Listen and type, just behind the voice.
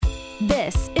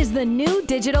This is The New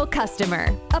Digital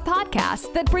Customer, a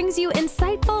podcast that brings you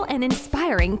insightful and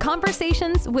inspiring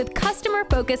conversations with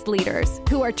customer-focused leaders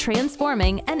who are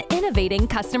transforming and innovating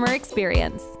customer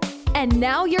experience. And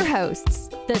now your hosts,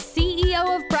 the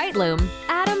CEO of Brightloom,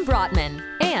 Adam Brotman,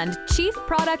 and Chief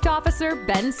Product Officer,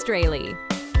 Ben Straley.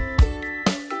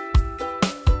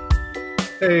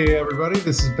 Hey everybody,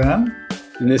 this is Ben.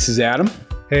 And this is Adam.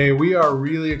 Hey, we are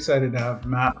really excited to have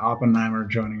Matt Oppenheimer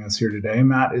joining us here today.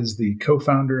 Matt is the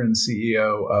co-founder and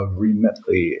CEO of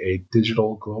Remitly, a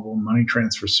digital global money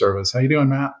transfer service. How you doing,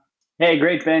 Matt? Hey,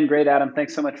 great, Ben. Great, Adam.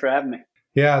 Thanks so much for having me.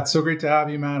 Yeah, it's so great to have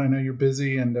you, Matt. I know you're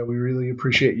busy, and we really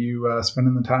appreciate you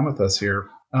spending the time with us here.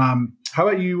 How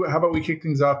about you? How about we kick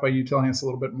things off by you telling us a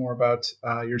little bit more about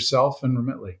yourself and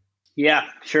Remitly? Yeah,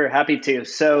 sure. Happy to.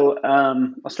 So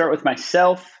I'll start with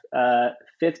myself.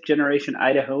 Fifth generation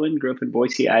Idahoan, grew up in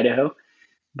Boise, Idaho,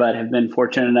 but have been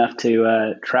fortunate enough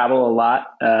to travel a lot,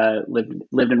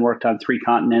 lived and worked on 3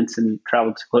 continents and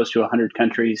traveled to close to 100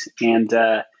 countries. And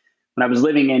when I was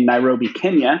living in Nairobi,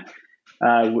 Kenya,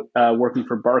 working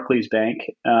for Barclays Bank,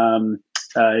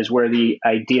 is where the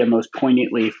idea most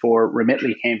poignantly for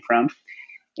Remitly came from.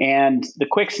 And the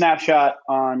quick snapshot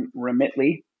on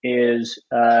Remitly is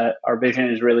our vision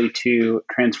is really to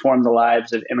transform the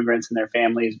lives of immigrants and their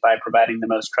families by providing the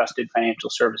most trusted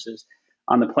financial services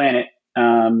on the planet.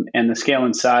 And the scale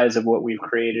and size of what we've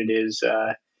created is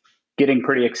getting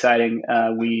pretty exciting.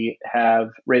 We have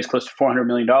raised close to $400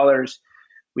 million.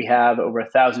 We have over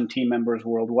 1,000 team members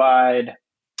worldwide.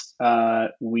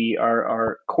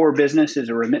 Our core business is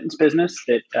a remittance business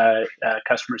that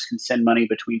customers can send money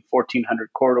between 1,400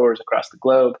 corridors across the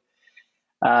globe.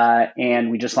 And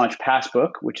we just launched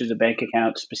Passbook, which is a bank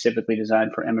account specifically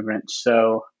designed for immigrants.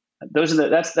 So that's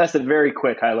a very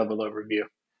quick high level overview.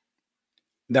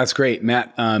 That's great,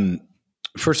 Matt.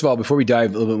 First of all, before we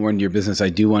dive a little bit more into your business, I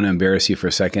do want to embarrass you for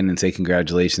a second and say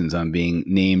congratulations on being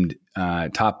named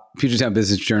top Puget Sound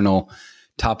Business Journal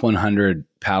top 100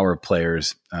 power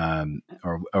players,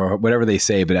 or whatever they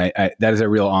say. But that is a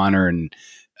real honor, and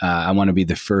I want to be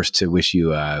the first to wish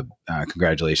you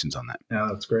congratulations on that. Yeah,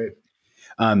 that's great.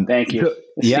 Thank you.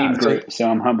 So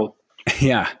I'm humbled.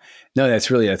 Yeah, no,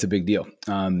 that's a big deal.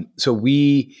 So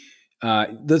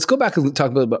let's go back and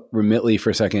talk a little about Remitly for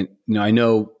a second. I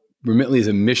know Remitly is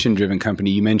a mission-driven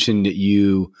company. You mentioned that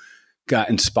you got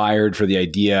inspired for the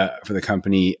idea for the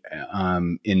company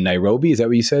in Nairobi. Is that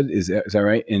what you said? Is that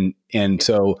right? And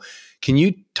so, can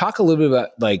you talk a little bit about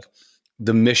like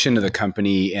the mission of the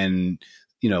company and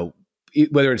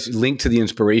whether it's linked to the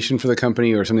inspiration for the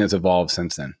company or something that's evolved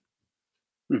since then?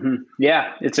 Mm-hmm.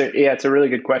 Yeah, it's a really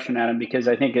good question, Adam, because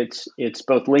I think it's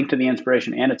both linked to the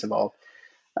inspiration and it's evolved.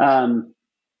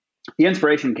 The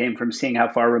inspiration came from seeing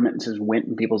how far remittances went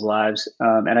in people's lives,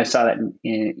 and I saw that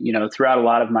in throughout a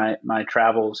lot of my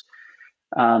travels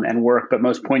and work, but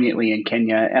most poignantly in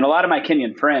Kenya. And a lot of my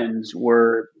Kenyan friends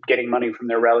were getting money from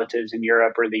their relatives in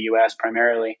Europe or the U.S.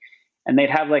 primarily, and they'd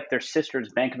have like their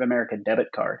sister's Bank of America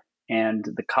debit card. And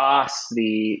the costs,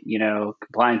 the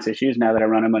compliance issues. Now that I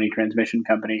run a money transmission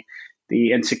company,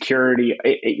 the insecurity,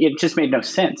 it just made no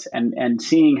sense. And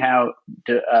seeing how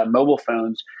mobile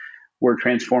phones were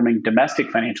transforming domestic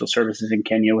financial services in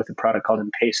Kenya with a product called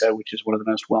M-Pesa, which is one of the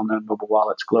most well-known mobile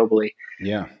wallets globally.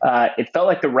 Yeah, it felt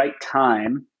like the right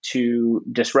time to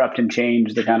disrupt and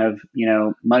change the kind of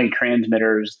money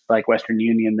transmitters like Western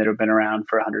Union that have been around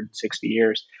for 160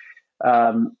 years.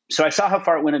 So I saw how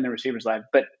far it went in the receiver's life,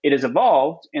 but it has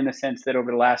evolved in the sense that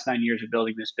over the last 9 years of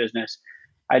building this business,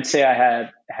 I'd say I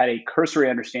had a cursory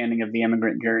understanding of the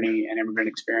immigrant journey and immigrant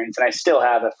experience. And I still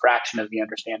have a fraction of the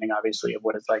understanding, obviously, of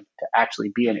what it's like to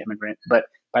actually be an immigrant. But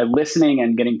by listening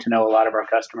and getting to know a lot of our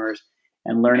customers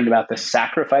and learning about the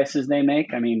sacrifices they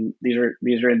make, I mean, these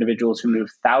are individuals who move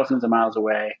thousands of miles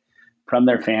away from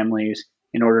their families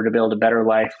in order to build a better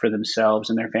life for themselves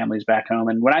and their families back home.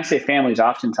 And when I say families,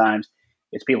 oftentimes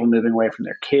it's people moving away from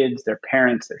their kids, their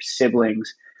parents, their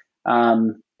siblings.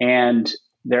 And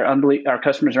our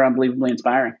customers are unbelievably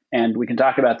inspiring. And we can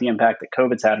talk about the impact that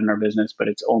COVID's had on our business, but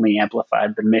it's only amplified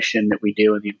the mission that we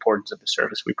do and the importance of the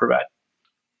service we provide.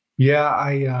 Yeah,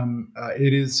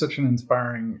 it is such an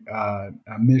inspiring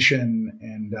mission,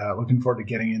 and looking forward to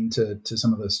getting into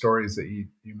some of the stories that you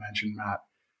mentioned, Matt.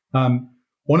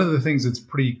 One of the things that's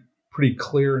pretty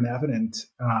clear and evident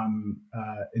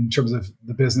in terms of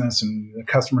the business and the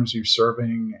customers you're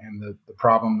serving and the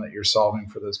problem that you're solving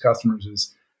for those customers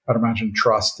is, I'd imagine,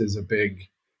 trust is a big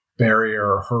barrier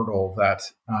or hurdle that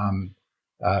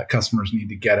customers need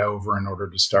to get over in order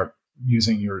to start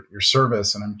using your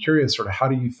service. And I'm curious, sort of, how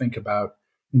do you think about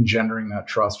engendering that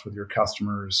trust with your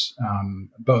customers,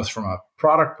 both from a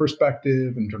product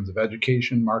perspective, in terms of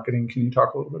education, marketing. Can you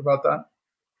talk a little bit about that?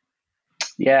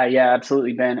 Yeah,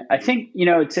 absolutely, Ben. I think,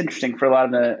 it's interesting for a lot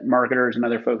of the marketers and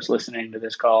other folks listening to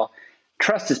this call.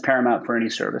 Trust is paramount for any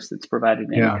service that's provided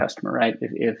to any customer, right?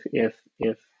 If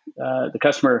the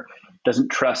customer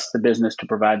doesn't trust the business to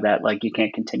provide that, like, you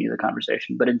can't continue the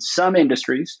conversation. But in some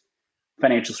industries,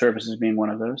 financial services being one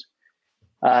of those,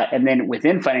 and then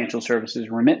within financial services,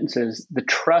 remittances, the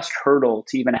trust hurdle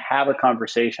to even have a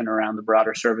conversation around the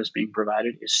broader service being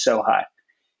provided is so high.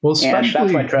 Well, especially, and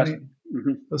that's why trust.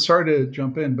 Sorry to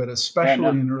jump in, but especially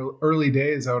in early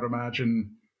days, I would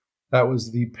imagine that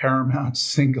was the paramount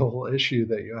single issue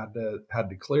that you had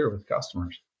to clear with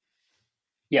customers.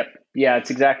 Yep. Yeah,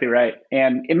 it's exactly right.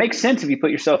 And it makes sense if you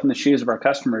put yourself in the shoes of our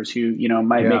customers who,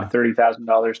 might make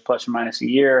 $30,000 plus or minus a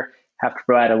year, have to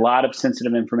provide a lot of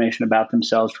sensitive information about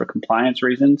themselves for compliance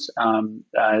reasons.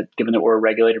 Given that we're a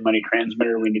regulated money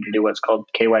transmitter, we need to do what's called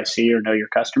KYC, or know your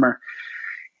customer.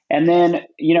 And then,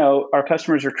 our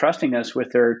customers are trusting us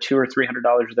with their $200 or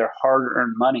 $300 of their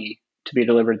hard-earned money to be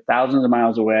delivered thousands of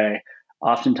miles away,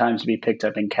 oftentimes to be picked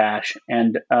up in cash.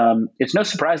 And it's no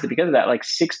surprise that because of that, like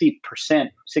 60+%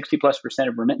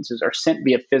 of remittances are sent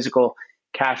via physical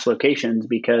cash locations,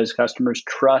 because customers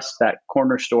trust that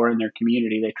corner store in their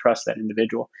community. They trust that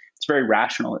individual. It's very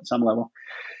rational at some level.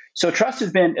 So trust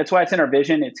that's why it's in our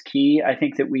vision. It's key. I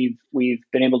think that we've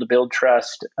been able to build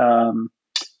trust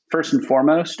first and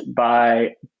foremost by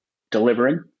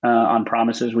delivering on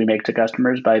promises we make to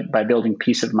customers, by building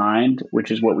peace of mind,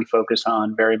 which is what we focus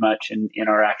on very much in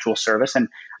our actual service. And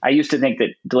I used to think that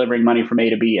delivering money from A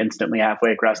to B instantly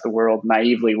halfway across the world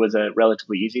naively was a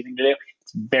relatively easy thing to do.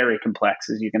 It's very complex,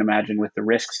 as you can imagine, with the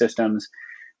risk systems,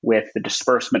 with the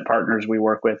disbursement partners we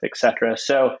work with, et cetera.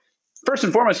 So first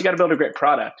and foremost, you got to build a great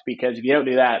product, because if you don't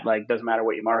do that, like, doesn't matter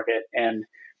what you market. And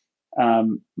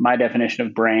my definition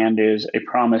of brand is a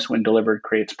promise when delivered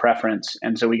creates preference.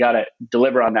 And so we got to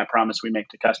deliver on that promise we make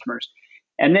to customers.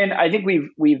 And then I think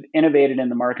we've innovated in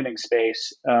the marketing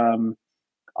space,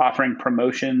 offering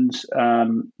promotions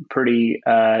pretty,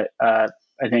 I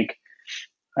think,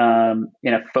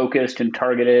 in a focused and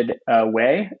targeted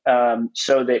way,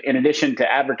 so that in addition to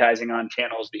advertising on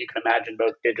channels that you can imagine,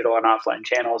 both digital and offline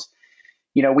channels,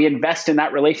 we invest in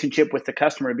that relationship with the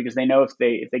customer, because they know if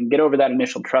they can get over that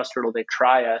initial trust hurdle, they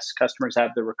try us. Customers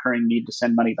have the recurring need to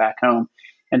send money back home.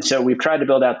 And so we've tried to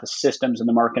build out the systems and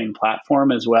the marketing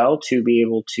platform as well to be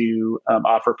able to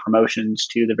offer promotions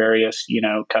to the various,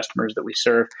 customers that we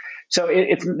serve. So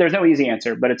there's no easy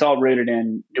answer, but it's all rooted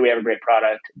in, do we have a great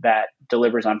product that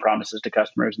delivers on promises to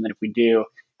customers? And then if we do,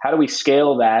 how do we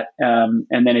scale that?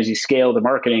 And then as you scale the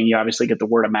marketing, you obviously get the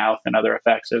word of mouth and other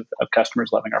effects of customers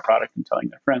loving our product and telling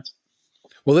their friends.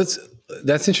 Well,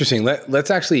 that's interesting.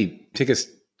 Let's actually take a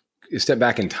step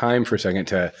back in time for a second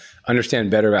to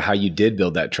understand better about how you did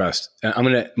build that trust.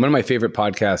 One of my favorite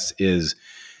podcasts is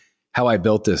How I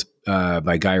Built This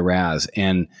by Guy Raz.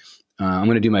 And I'm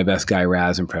going to do my best Guy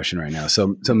Raz impression right now.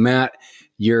 So Matt,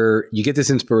 you get this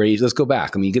inspiration. Let's go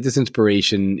back. You get this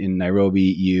inspiration in Nairobi.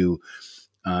 You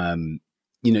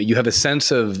have a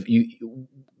sense of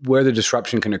where the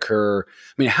disruption can occur.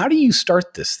 How do you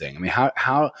start this thing?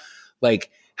 How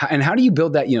do you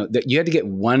build that, that you had to get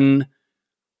one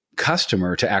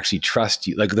customer to actually trust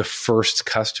you, like the first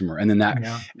customer, and then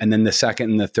and then the second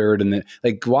and the third, and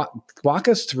walk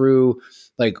us through,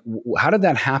 how did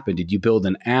that happen? Did you build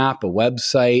an app, a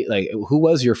website? Who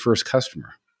was your first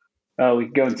customer? Oh, we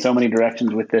could go in so many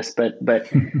directions with this, but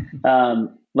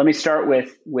let me start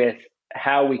with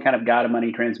how we kind of got a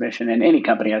money transmission. And any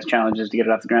company has challenges to get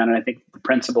it off the ground. And I think the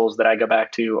principles that I go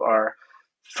back to are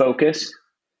focus,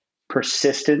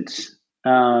 persistence,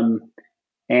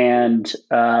 and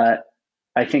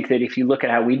I think that if you look at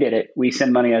how we did it, we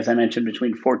send money, as I mentioned,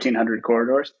 between 1,400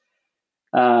 corridors,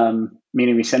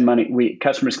 meaning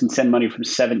customers can send money from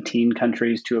 17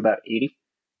 countries to about 80.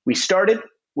 We started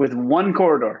with one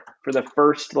corridor for the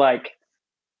first 3-4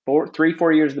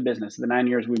 years of the business, the 9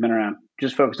 years we've been around,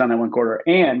 just focused on that one corridor.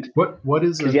 And what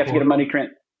is it? Because you have to get a money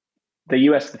the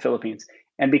U.S. to the Philippines.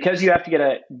 And because you have to get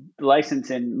a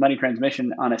license in money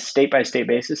transmission on a state-by-state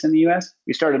basis in the U.S.,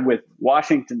 we started with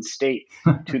Washington State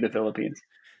to the Philippines.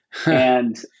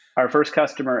 And our first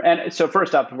customer, and so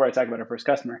first off, before I talk about our first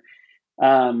customer,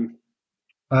 I think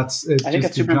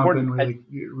that's super important.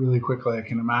 Really quickly, I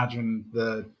can imagine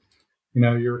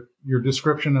your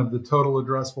description of the total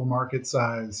addressable market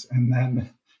size, and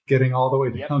then getting all the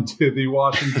way down to the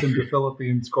Washington to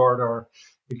Philippines corridor.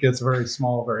 It gets very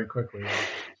small very quickly.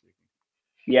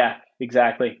 Yeah.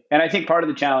 exactly. And I think part of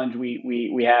the challenge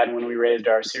we had when we raised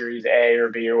our Series A or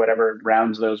B or whatever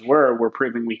rounds those were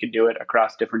proving we could do it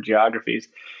across different geographies.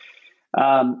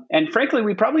 And frankly,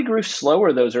 we probably grew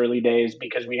slower those early days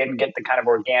because we didn't get the kind of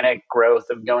organic growth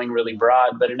of going really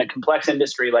broad. But in a complex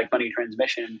industry like money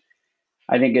transmission,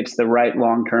 I think it's the right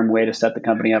long-term way to set the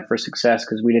company up for success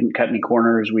because we didn't cut any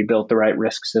corners. We built the right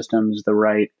risk systems, the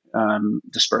right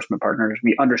disbursement partners.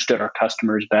 We understood our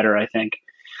customers better, I think.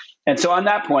 And so on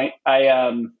that point,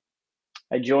 I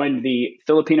joined the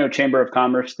Filipino Chamber of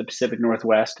Commerce, the Pacific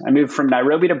Northwest. I moved from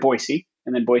Nairobi to Boise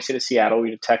and then Boise to Seattle.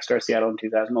 We did Techstar Seattle in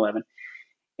 2011.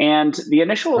 And the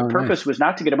initial purpose was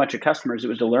not to get a bunch of customers. It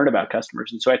was to learn about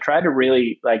customers. And so I tried to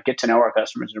really get to know our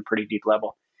customers at a pretty deep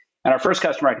level. And our first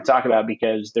customer I can talk about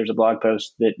because there's a blog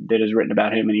post that is written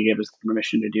about him and he gave us the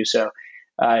permission to do so,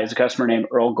 is a customer named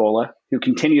Earl Gola, who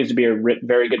continues to be a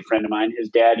very good friend of mine. His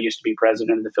dad used to be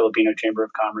president of the Filipino Chamber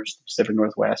of Commerce, the Pacific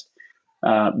Northwest.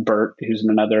 Bert, who's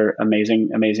another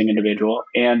amazing individual.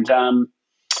 And,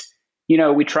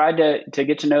 we tried to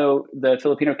get to know the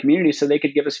Filipino community so they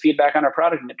could give us feedback on our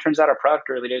product. And it turns out our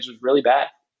product early days was really bad.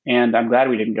 And I'm glad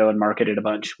we didn't go and market it a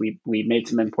bunch. We made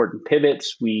some important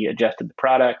pivots. We adjusted the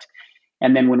product.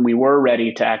 And then when we were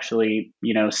ready to actually,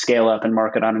 scale up and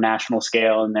market on a national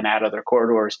scale and then add other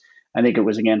corridors, I think it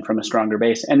was, again, from a stronger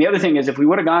base. And the other thing is if we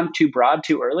would have gone too broad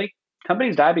too early,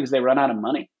 companies die because they run out of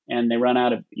money and they run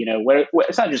out of,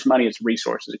 it's not just money, it's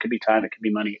resources. It could be time, it could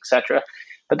be money, et cetera.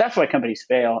 But that's why companies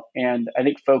fail. And I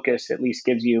think focus at least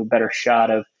gives you a better shot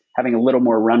of having a little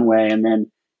more runway. And then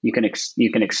you can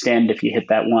extend if you hit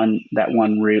that one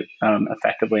route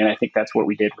effectively. And I think that's what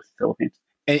we did with the Philippines.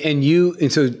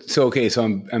 So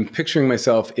I'm picturing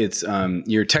myself. It's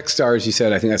your Techstars. You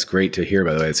said, I think that's great to hear.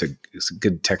 By the way, it's a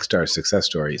good Techstar success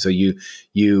story. So your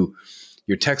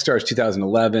Techstars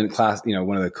 2011 class,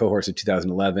 one of the cohorts of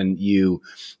 2011. You're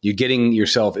getting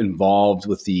yourself involved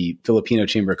with the Filipino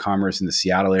Chamber of Commerce in the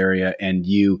Seattle area, and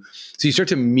you start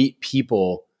to meet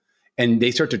people, and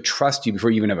they start to trust you before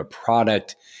you even have a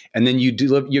product, and then you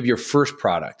have your first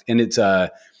product, and is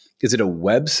it a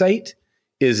website?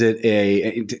 Is it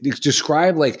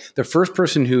describe the first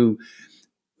person who,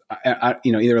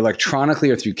 either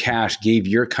electronically or through cash gave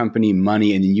your company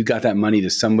money and then you got that money to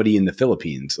somebody in the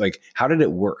Philippines? How did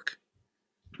it work?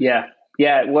 Yeah,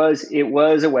 it was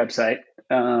a website.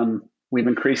 We've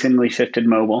increasingly shifted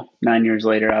mobile 9 years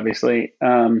later, obviously,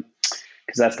 because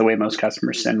that's the way most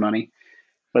customers send money,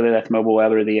 whether that's mobile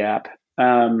web or the app.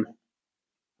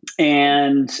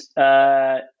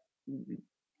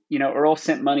 Earl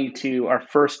sent money to our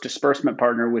first disbursement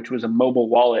partner, which was a mobile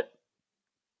wallet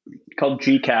called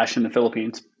Gcash in the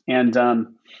Philippines. And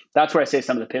that's where I say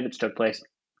some of the pivots took place.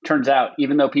 Turns out,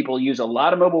 even though people use a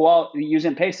lot of mobile wallet, use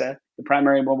M-Pesa, the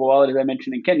primary mobile wallet, as I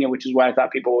mentioned, in Kenya, which is why I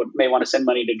thought people may want to send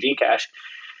money to Gcash.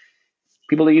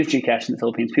 People that use Gcash in the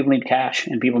Philippines, people need cash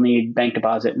and people need bank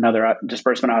deposit and other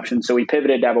disbursement options. So we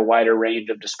pivoted to have a wider range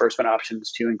of disbursement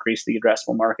options to increase the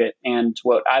addressable market. And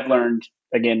what I've learned,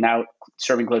 again, now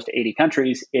serving close to 80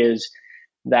 countries, is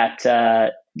that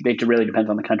it really depends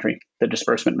on the country, the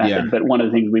disbursement method. Yeah. But one of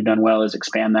the things we've done well is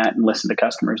expand that and listen to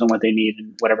customers and what they need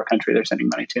in whatever country they're sending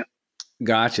money to.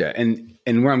 Gotcha. And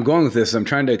where I'm going with this, I'm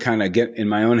trying to kind of get in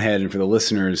my own head, and for the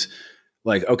listeners,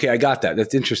 okay, I got that.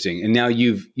 That's interesting. And now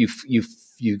you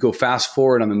go fast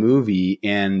forward on the movie,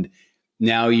 and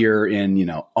now you're in,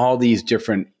 all these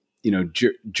different,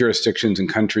 jurisdictions and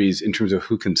countries in terms of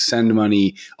who can send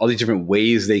money, all these different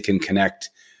ways they can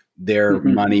connect their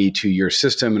money to your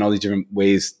system, and all these different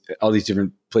ways, all these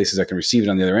different places that can receive it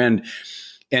on the other end.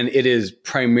 And it is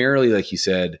primarily, like you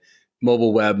said,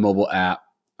 mobile web, mobile app,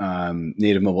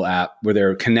 native mobile app, where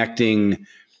they're connecting,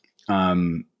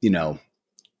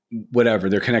 whatever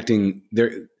they're connecting.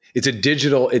 It's a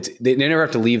digital. They never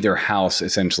have to leave their house,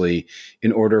 essentially,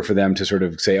 in order for them to sort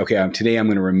of say, okay, today I'm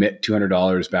going to remit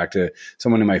 $200 back to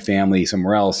someone in my family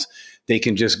somewhere else. They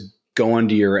can just go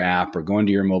onto your app or go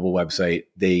onto your mobile website.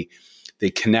 They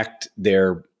connect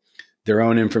their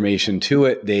own information to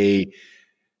it. They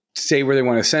say where they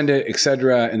want to send it, et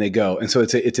cetera, and they go. And so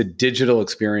it's a digital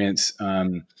experience.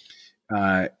 So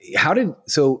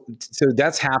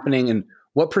that's happening. And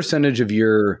what percentage of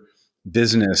your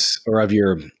business or of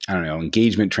your,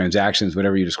 engagement transactions,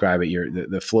 whatever you describe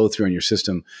it, the flow through in your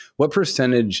system, what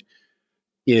percentage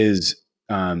is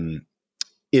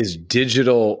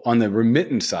digital on the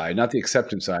remittance side, not the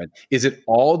acceptance side? Is it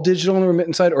all digital on the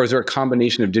remittance side, or is there a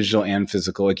combination of digital and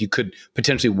physical? You could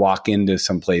potentially walk into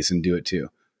some place and do it too.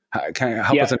 Kind of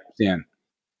help us understand.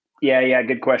 Yeah.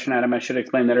 Good question, Adam. I should have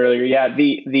explained that earlier. Yeah.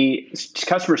 The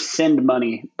customers send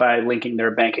money by linking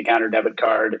their bank account or debit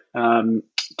card.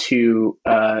 to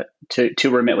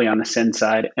Remitly on the send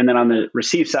side. And then on the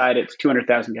receive side, it's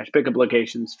 200,000 cash pickup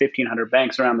locations, 1,500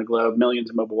 banks around the globe, millions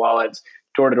of mobile wallets,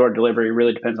 door-to-door delivery.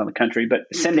 Really depends on the country, but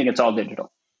sending, it's all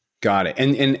digital. Got it.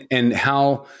 And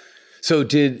how? So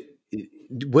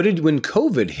when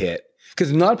COVID hit?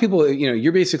 Because a lot of people,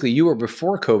 you were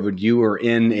before COVID, you were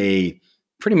in a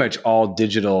pretty much all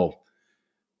digital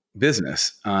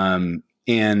business. Did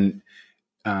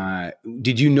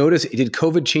you notice, did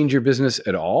COVID change your business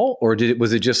at all? Or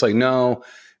was it just like, no,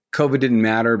 COVID didn't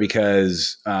matter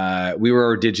because we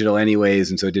were digital anyways,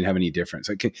 and so it didn't have any difference?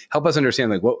 Like, help us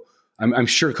understand, like, what, I'm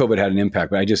sure COVID had an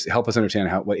impact, but help us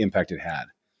understand what impact it had.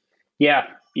 Yeah.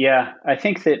 I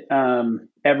think that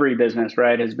every business,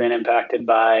 right, has been impacted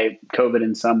by COVID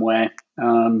in some way.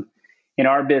 In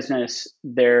our business,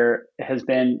 there has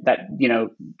been that,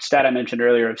 stat I mentioned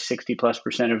earlier of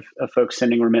 60+% of folks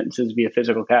sending remittances via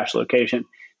physical cash location.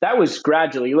 That was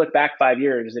gradually, you look back 5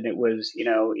 years and it was,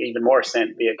 even more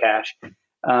sent via cash.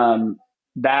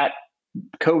 That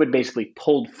COVID basically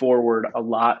pulled forward a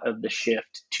lot of the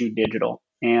shift to digital.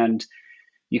 And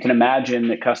you can imagine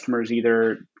that customers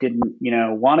either didn't,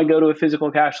 want to go to a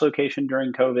physical cash location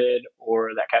during COVID,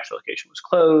 or that cash location was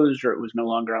closed, or it was no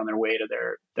longer on their way to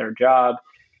their job.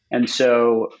 And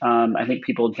so I think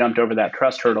people jumped over that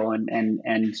trust hurdle, and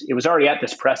it was already at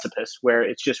this precipice where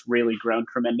it's just really grown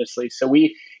tremendously. So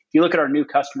if you look at our new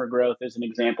customer growth as an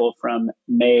example, from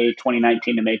May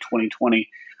 2019 to May 2020,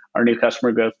 our new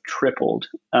customer growth tripled.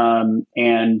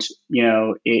 And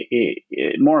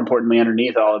more importantly,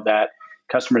 underneath all of that,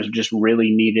 customers just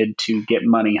really needed to get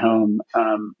money home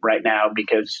right now,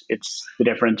 because it's the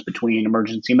difference between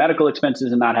emergency medical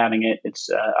expenses and not having it. It's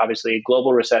obviously a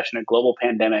global recession, a global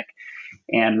pandemic,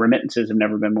 and remittances have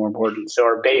never been more important. So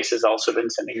our base has also been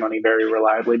sending money very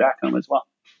reliably back home as well.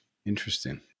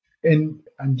 Interesting. And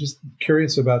I'm just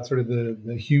curious about sort of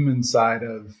the human side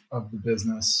of the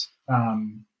business.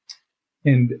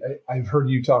 And I've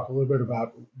heard you talk a little bit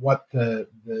about what the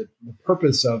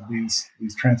purpose of these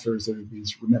transfers or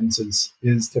these remittances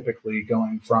is, typically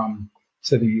going from,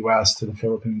 say, the U.S. to the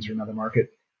Philippines or another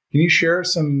market. Can you share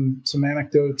some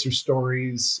anecdotes or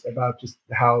stories about just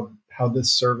how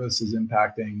this service is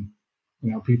impacting,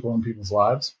 people and people's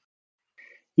lives?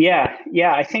 Yeah.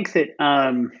 I think that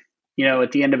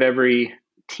at the end of every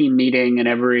team meeting and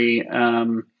every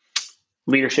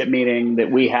leadership meeting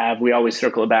that we have, we always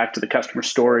circle it back to the customer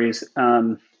stories.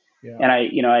 And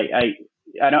I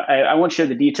won't share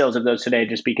the details of those today,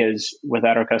 just because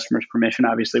without our customers' permission,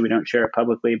 obviously we don't share it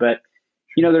publicly. But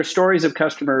there's stories of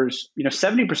customers.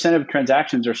 70% of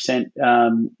transactions are sent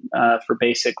for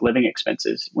basic living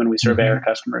expenses when we survey our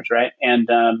customers, right? And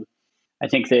I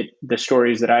think that the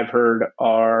stories that I've heard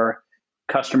are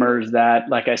customers that,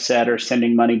 like I said, are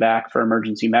sending money back for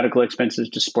emergency medical expenses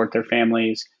to support their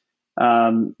families.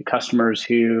 Customers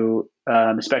who,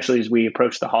 especially as we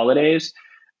approach the holidays,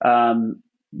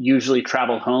 usually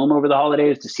travel home over the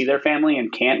holidays to see their family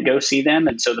and can't go see them.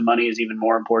 And so the money is even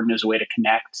more important as a way to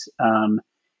connect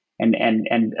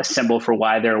and assemble for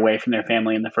why they're away from their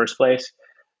family in the first place.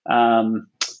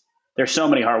 There's so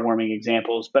many heartwarming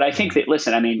examples, but I think that,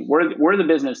 listen, I mean, we're the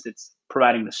business that's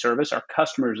providing the service. Our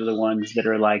customers are the ones that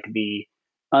are like the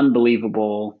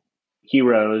unbelievable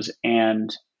heroes,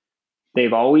 and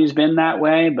they've always been that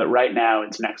way, but right now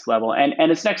it's next level. And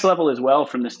it's next level as well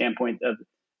from the standpoint of,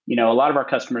 a lot of our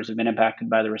customers have been impacted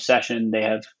by the recession. They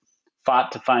have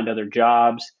fought to find other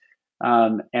jobs.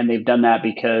 And they've done that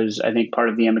because I think part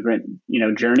of the immigrant,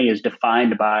 journey is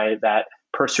defined by that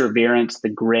perseverance, the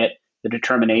grit, the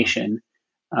determination.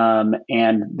 And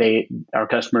our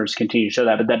customers continue to show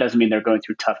that, but that doesn't mean they're going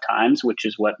through tough times, which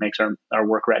is what makes our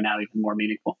work right now even more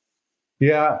meaningful.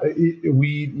 Yeah,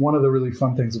 one of the really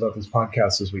fun things about this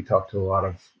podcast is we talk to a lot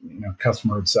of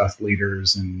customer obsessed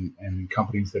leaders and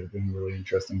companies that are doing really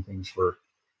interesting things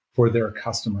for their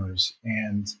customers.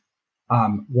 And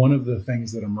one of the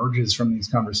things that emerges from these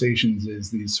conversations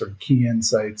is these sort of key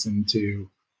insights into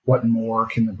what more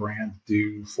can the brand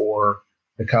do for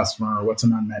the customer, what's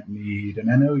an unmet need. And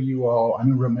I know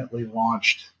Remitly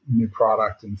launched a new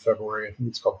product in February. I think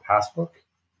it's called Passbook.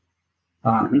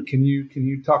 Can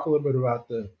you talk a little bit about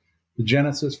the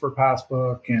genesis for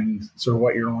Passbook and sort of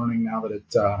what you're learning now that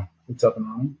it's up and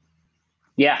running?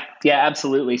 Yeah,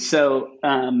 absolutely. So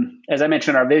as I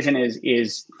mentioned, our vision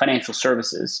is financial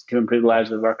services to improve the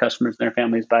lives of our customers and their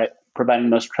families by providing the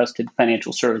most trusted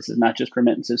financial services, not just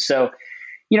remittances. So,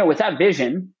 with that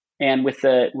vision and with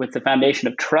the foundation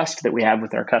of trust that we have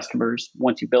with our customers,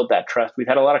 once you build that trust, we've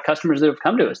had a lot of customers that have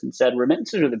come to us and said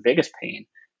remittances are the biggest pain,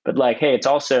 but hey, it's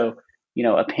also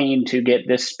a pain to get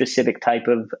this specific type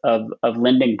of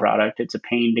lending product. It's a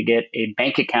pain to get a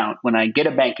bank account. When I get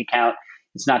a bank account,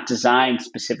 it's not designed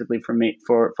specifically for me,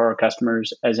 for our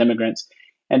customers as immigrants.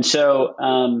 And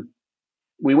so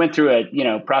we went through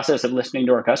a process of listening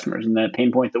to our customers, and the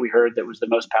pain point that we heard that was the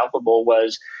most palpable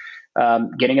was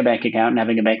getting a bank account and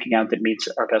having a bank account that meets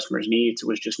our customers' needs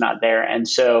was just not there. And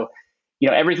so,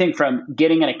 everything from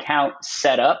getting an account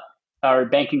set up, our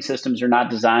banking systems are not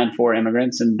designed for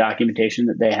immigrants and documentation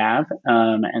that they have.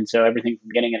 And so everything from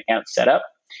getting an account set up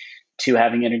to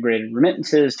having integrated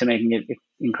remittances to making it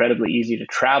incredibly easy to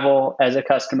travel as a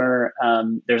customer.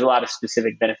 There's a lot of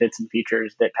specific benefits and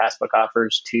features that Passbook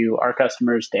offers to our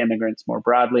customers, to immigrants more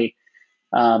broadly.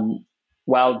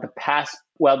 While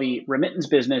the remittance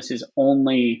business is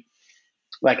only,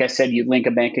 like I said, you link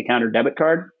a bank account or debit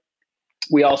card,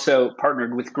 we also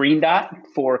partnered with Green Dot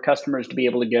for customers to be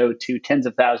able to go to tens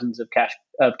of thousands of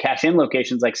cash-in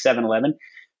locations like 7-Eleven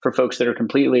for folks that are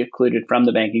completely excluded from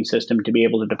the banking system to be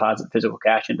able to deposit physical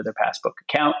cash into their Passbook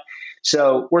account.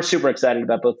 So we're super excited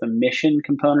about both the mission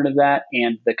component of that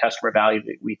and the customer value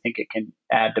that we think it can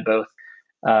add to both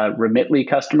Remitly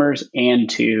customers and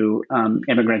to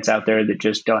immigrants out there that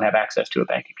just don't have access to a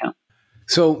bank account.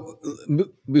 So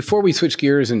before we switch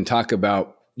gears and talk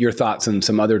about your thoughts on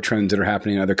some other trends that are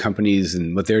happening in other companies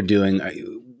and what they're doing,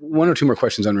 one or two more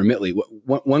questions on Remitly.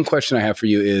 One question I have for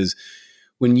you is,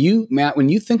 Matt, when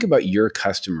you think about your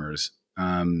customers,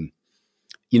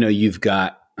 you've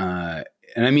got, and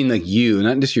I mean like you,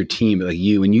 not just your team, but like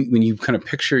you, when you kind of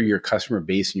picture your customer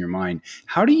base in your mind,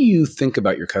 how do you think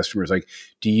about your customers? Like,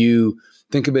 do you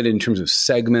think of it in terms of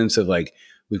segments of like,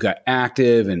 we've got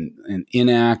active and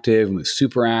inactive and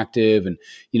super active. And,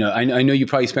 I know you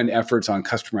probably spend efforts on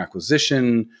customer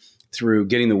acquisition through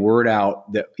getting the word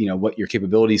out that, what your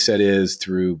capability set is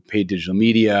through paid digital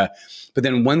media. But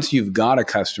then once you've got a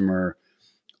customer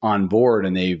on board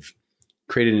and they've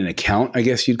created an account, I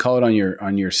guess you'd call it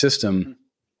on your system.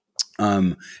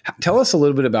 Tell us a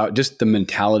little bit about just the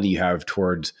mentality you have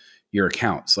towards your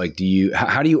accounts. Like,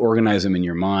 how do you organize them in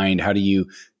your mind? How do you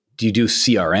do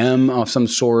CRM of some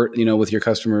sort, with your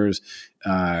customers?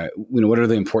 What are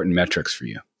the important metrics for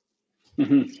you?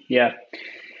 Mm-hmm. Yeah.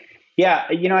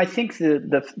 I think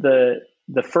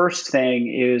the first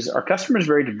thing is our customers are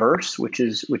very diverse, which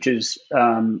is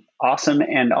awesome.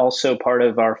 And also part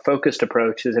of our focused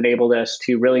approach has enabled us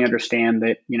to really understand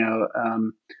that,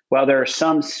 while there are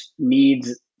some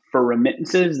needs for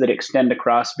remittances that extend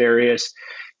across various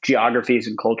geographies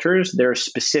and cultures, there are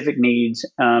specific needs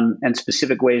and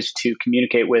specific ways to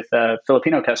communicate with a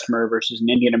Filipino customer versus an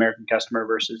Indian American customer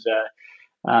versus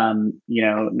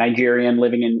Nigerian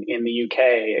living in the UK,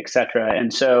 et cetera.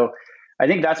 And so I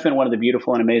think that's been one of the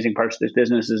beautiful and amazing parts of this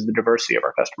business is the diversity of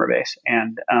our customer base,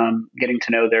 and getting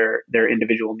to know their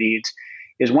individual needs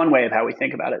is one way of how we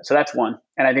think about it. So that's one.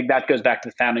 And I think that goes back to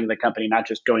the founding of the company, not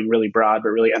just going really broad, but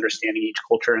really understanding each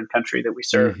culture and country that we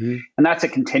serve. Mm-hmm. And that's a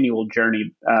continual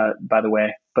journey, by the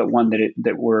way, but one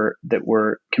that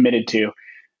we're committed to.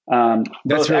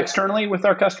 Both right. Externally with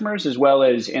our customers as well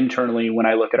as internally when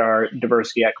I look at our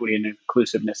diversity, equity, and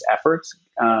inclusiveness efforts,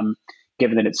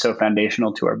 given that it's so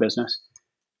foundational to our business.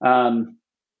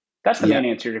 That's the main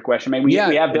answer to your question. I mean, we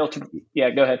have built.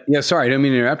 Go ahead. Yeah, sorry, I don't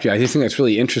mean to interrupt you. I just think that's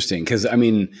really interesting because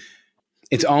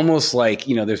it's almost like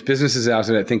there's businesses out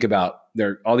there that think about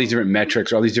all these different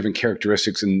metrics, or all these different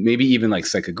characteristics, and maybe even like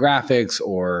psychographics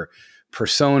or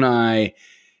personae.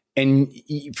 And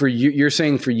for you, you're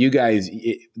saying for you guys,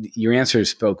 your answer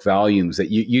spoke volumes. That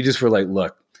you just were like,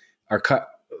 look,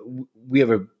 we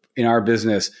have in our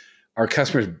business, our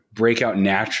customers break out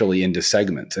naturally into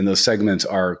segments, and those segments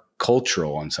are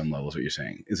cultural on some levels. What you're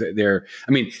saying is that there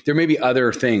may be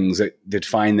other things that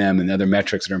define them and other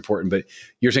metrics that are important, but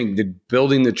you're saying that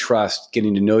building the trust,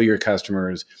 getting to know your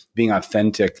customers, being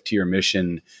authentic to your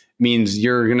mission means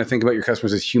you're going to think about your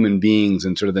customers as human beings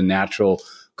and sort of the natural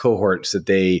cohorts that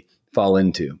they fall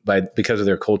into because of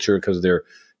their culture, because of their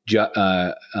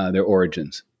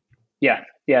origins. I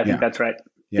think that's right.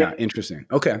 Yeah. Interesting.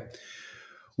 Okay.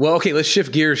 Well, okay, let's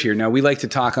shift gears here. Now, we like to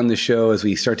talk on the show as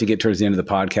we start to get towards the end of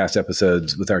the podcast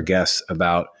episodes with our guests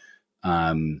about,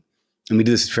 and we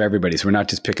do this for everybody, so we're not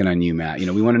just picking on you, Matt.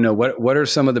 We want to know what are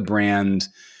some of the brands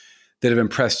that have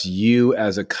impressed you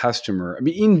as a customer? I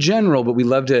mean, in general, but we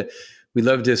love to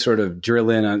sort of drill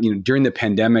in on, during the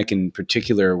pandemic in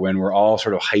particular, when we're all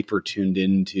sort of hyper tuned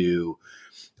into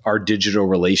our digital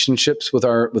relationships with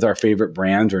our favorite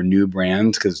brands or new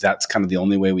brands, because that's kind of the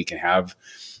only way we can have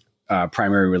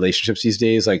primary relationships these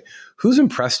days. Like, who's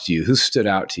impressed you? Who stood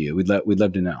out to you? We'd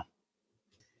love to know.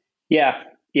 Yeah.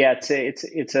 It's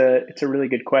a really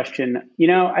good question.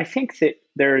 I think that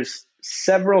there's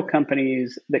several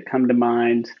companies that come to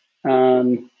mind.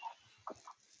 I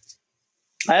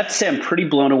have to say I'm pretty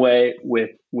blown away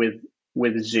with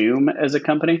Zoom as a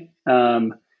company. I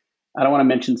don't want to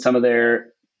mention some of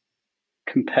their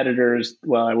competitors.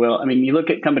 Well, I will. I mean, you look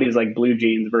at companies like Blue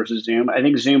Jeans versus Zoom. I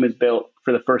think Zoom has built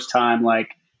for the first time like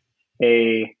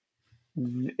a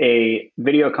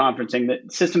video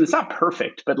conferencing system that's not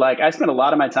perfect, but like I spend a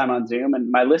lot of my time on Zoom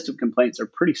and my list of complaints are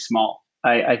pretty small.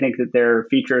 I think that there are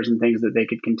features and things that they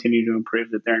could continue to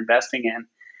improve that they're investing in,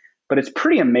 but it's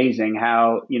pretty amazing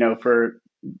how, for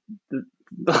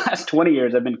the last 20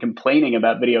 years, I've been complaining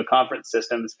about video conference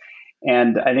systems.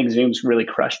 And I think Zoom's really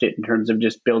crushed it in terms of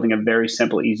just building a very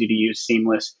simple, easy to use,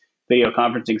 seamless video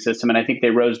conferencing system. And I think they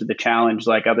rose to the challenge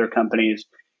like other companies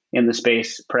in the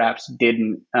space perhaps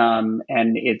didn't. And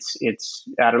it's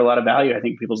added a lot of value, I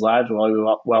think, people's lives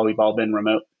while we've all been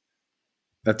remote.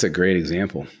 That's a great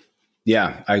example.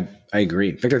 Yeah, I agree.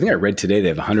 In fact, I think I read today they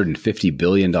have $150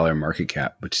 billion market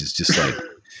cap, which is just like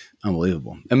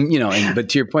unbelievable. But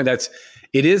to your point,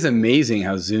 it is amazing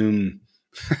how Zoom,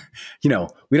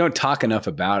 we don't talk enough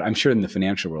about, I'm sure in the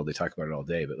financial world, they talk about it all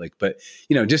day, but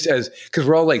just cause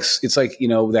we're all like, it's like,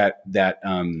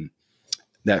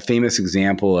 that famous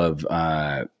example of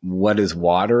what is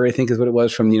water, I think is what it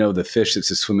was from, the fish that's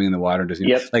just swimming in the water.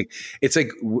 Yep. Like, it's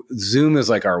like Zoom is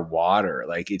like our water.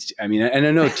 Like and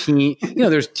I know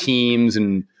there's Teams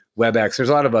and WebEx. There's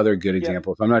a lot of other good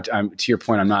examples. Yep. To your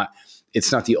point,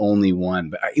 it's not the only one,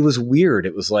 but it was weird.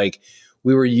 It was like,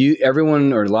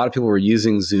 everyone or a lot of people were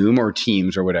using Zoom or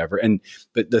Teams or whatever.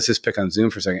 But let's just pick on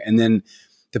Zoom for a second. And then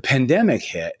the pandemic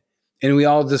hit and we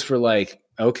all just were like,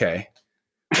 okay.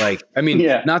 Like,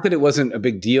 Not that it wasn't a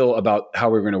big deal about how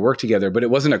we were going to work together, but it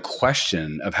wasn't a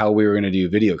question of how we were going to do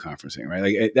video conferencing, right?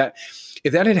 Like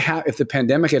if the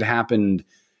pandemic had happened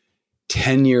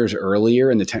 10 years earlier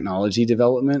in the technology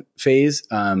development phase,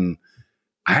 we haven't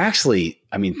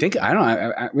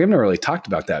really talked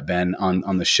about that, Ben,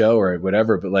 on the show or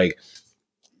whatever, but like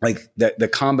that the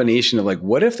combination of like,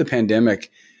 what if the pandemic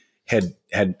had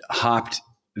hopped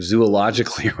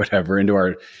zoologically or whatever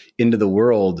into the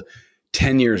world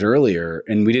 10 years earlier,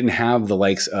 and we didn't have the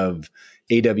likes of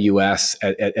AWS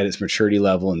at its maturity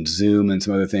level and Zoom and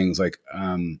some other things, like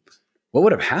what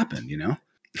would have happened,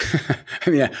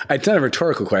 it's not a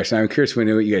rhetorical question. I'm curious to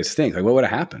know what you guys think. Like, what would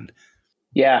have happened?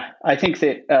 Yeah, I think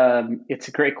that it's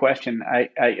a great question. I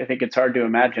think it's hard to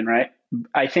imagine, right?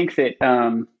 I think that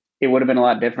it would have been a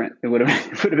lot different. It would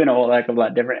have been a whole heck of a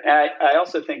lot different. And I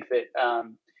also think that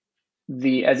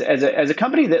as a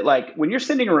company that, like, when you're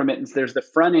sending a remittance, there's the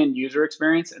front end user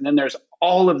experience, and then there's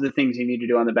all of the things you need to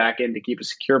do on the back end to keep a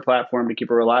secure platform, to keep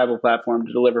a reliable platform,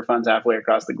 to deliver funds halfway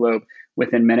across the globe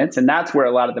within minutes. And that's where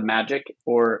a lot of the magic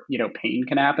or pain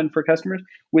can happen for customers.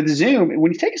 With Zoom,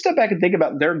 when you take a step back and think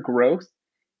about their growth,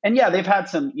 and yeah, they've had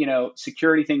some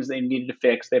security things they needed to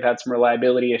fix. They've had some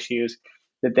reliability issues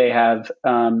that they have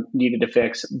needed to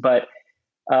fix, but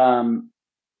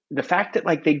the fact that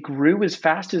like they grew as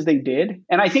fast as they did.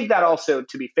 And I think that also,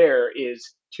 to be fair,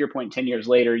 is, to your point, 10 years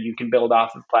later, you can build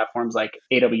off of platforms like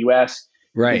AWS,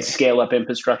 right, and scale up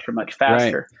infrastructure much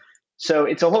faster. Right. So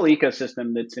it's a whole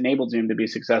ecosystem that's enabled Zoom to be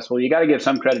successful. You got to give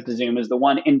some credit to Zoom as the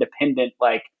one independent,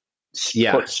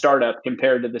 startup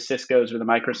compared to the Ciscos or the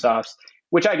Microsofts,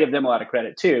 which I give them a lot of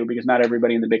credit too, because not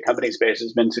everybody in the big company space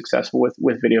has been successful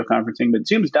with video conferencing, but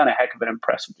Zoom's done a heck of an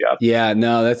impressive job. Yeah,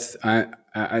 no, it's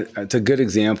a good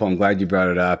example. I'm glad you brought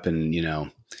it up. And,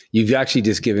 you've actually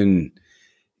just given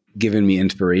me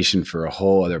inspiration for a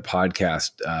whole other podcast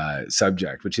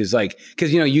subject, which is like,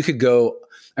 because, you could go,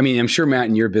 I'm sure, Matt,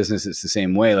 in your business, it's the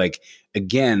same way. Like,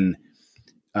 again,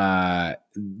 from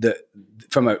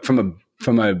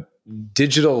a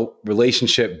digital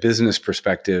relationship business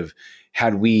perspective,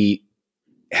 had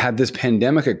this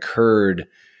pandemic occurred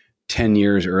 10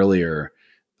 years earlier,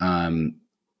 I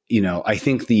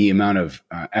think the amount of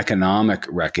economic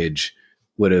wreckage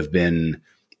would have been,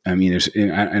 there's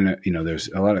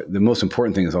a lot of, the most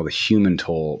important thing is all the human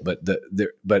toll, but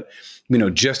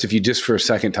just if you just for a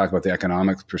second talk about the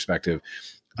economic perspective,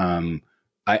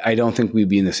 I don't think we'd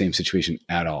be in the same situation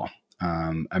at all.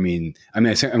 I'm kind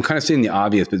of saying the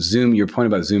obvious, but Zoom, your point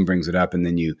about Zoom brings it up. And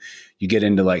then you get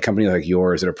into like companies like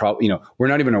yours that are probably, we're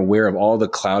not even aware of all the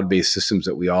cloud-based systems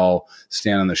that we all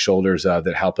stand on the shoulders of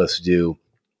that help us do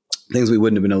things we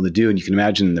wouldn't have been able to do. And you can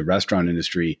imagine in the restaurant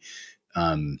industry,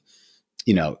 this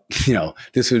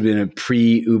would have been a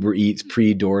pre-Uber Eats,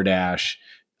 pre-DoorDash,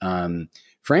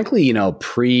 frankly,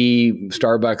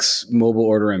 pre-Starbucks mobile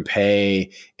order and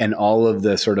pay, and all of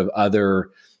the sort of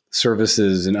other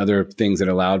services and other things that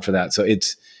allowed for that. So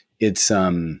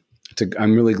I'm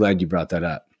really glad you brought that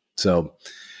up. So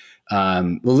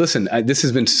Well, listen, this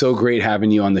has been so great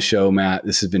having you on the show, Matt.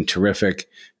 This has been terrific.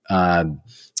 And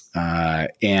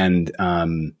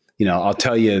I'll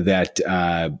tell you that,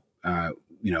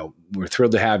 we're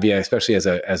thrilled to have you, especially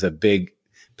as a big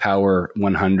Power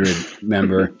 100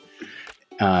 member.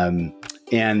 Look,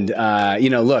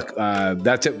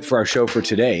 that's it for our show for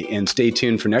today. And stay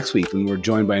tuned for next week when we're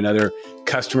joined by another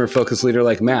customer-focused leader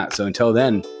like Matt. So until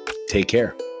then, take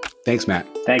care. Thanks, Matt.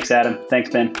 Thanks, Adam. Thanks,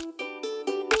 Ben.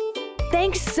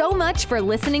 Thanks so much for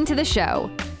listening to the show.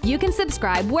 You can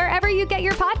subscribe wherever you get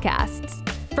your podcasts.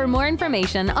 For more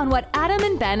information on what Adam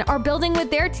and Ben are building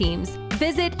with their teams,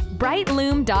 visit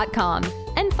brightloom.com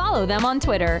and follow them on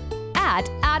Twitter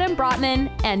 @Adam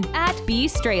Brotman and @B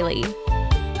Straley.